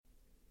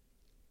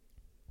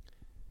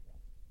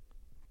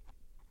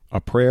A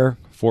prayer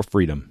for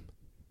freedom.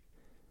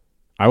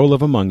 I will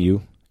live among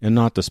you and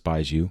not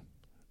despise you.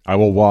 I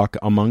will walk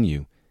among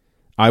you.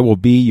 I will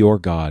be your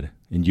God,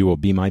 and you will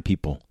be my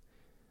people.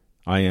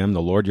 I am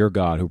the Lord your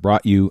God who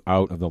brought you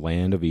out of the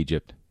land of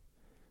Egypt,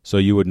 so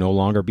you would no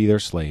longer be their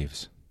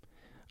slaves.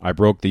 I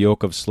broke the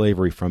yoke of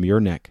slavery from your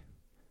neck,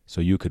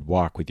 so you could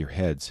walk with your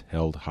heads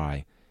held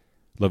high.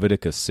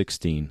 Leviticus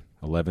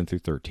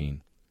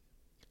 16:11-13.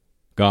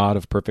 God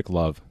of perfect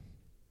love,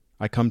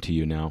 I come to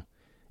you now,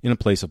 in a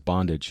place of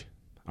bondage.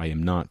 I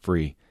am not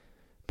free.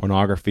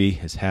 Pornography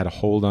has had a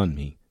hold on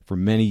me for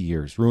many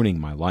years, ruining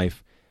my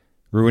life,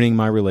 ruining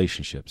my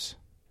relationships,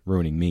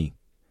 ruining me.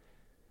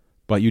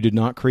 But you did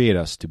not create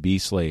us to be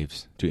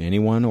slaves to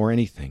anyone or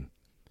anything.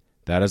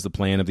 That is the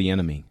plan of the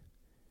enemy.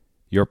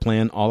 Your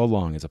plan all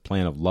along is a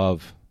plan of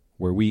love,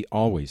 where we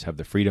always have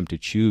the freedom to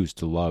choose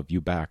to love you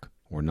back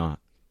or not.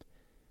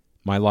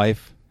 My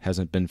life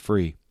hasn't been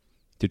free.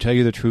 To tell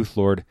you the truth,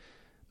 Lord,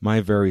 my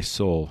very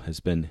soul has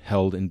been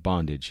held in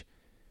bondage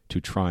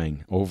to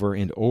trying over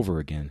and over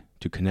again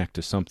to connect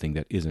to something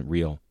that isn't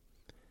real.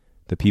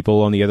 The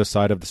people on the other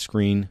side of the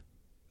screen,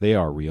 they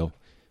are real,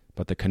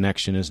 but the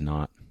connection is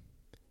not.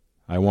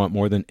 I want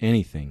more than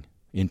anything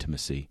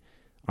intimacy.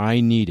 I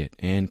need it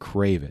and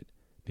crave it,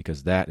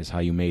 because that is how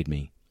you made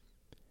me.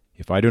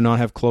 If I do not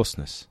have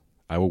closeness,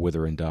 I will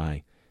wither and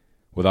die.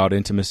 Without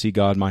intimacy,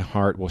 God, my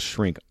heart will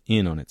shrink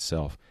in on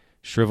itself,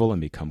 shrivel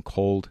and become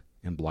cold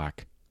and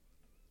black.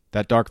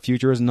 That dark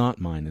future is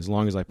not mine as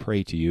long as I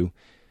pray to you,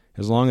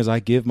 as long as I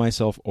give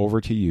myself over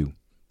to you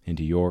and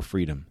to your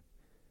freedom.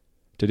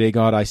 Today,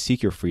 God, I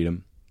seek your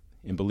freedom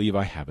and believe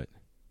I have it.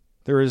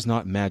 There is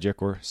not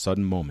magic or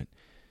sudden moment,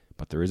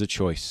 but there is a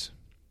choice.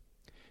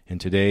 And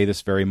today,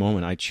 this very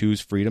moment, I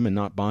choose freedom and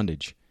not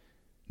bondage.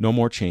 No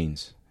more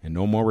chains, and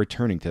no more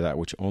returning to that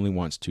which only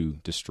wants to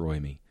destroy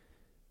me.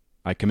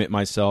 I commit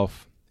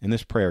myself in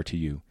this prayer to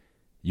you.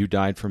 You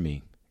died for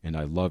me, and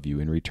I love you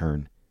in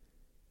return.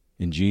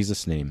 In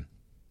Jesus' name,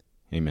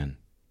 amen.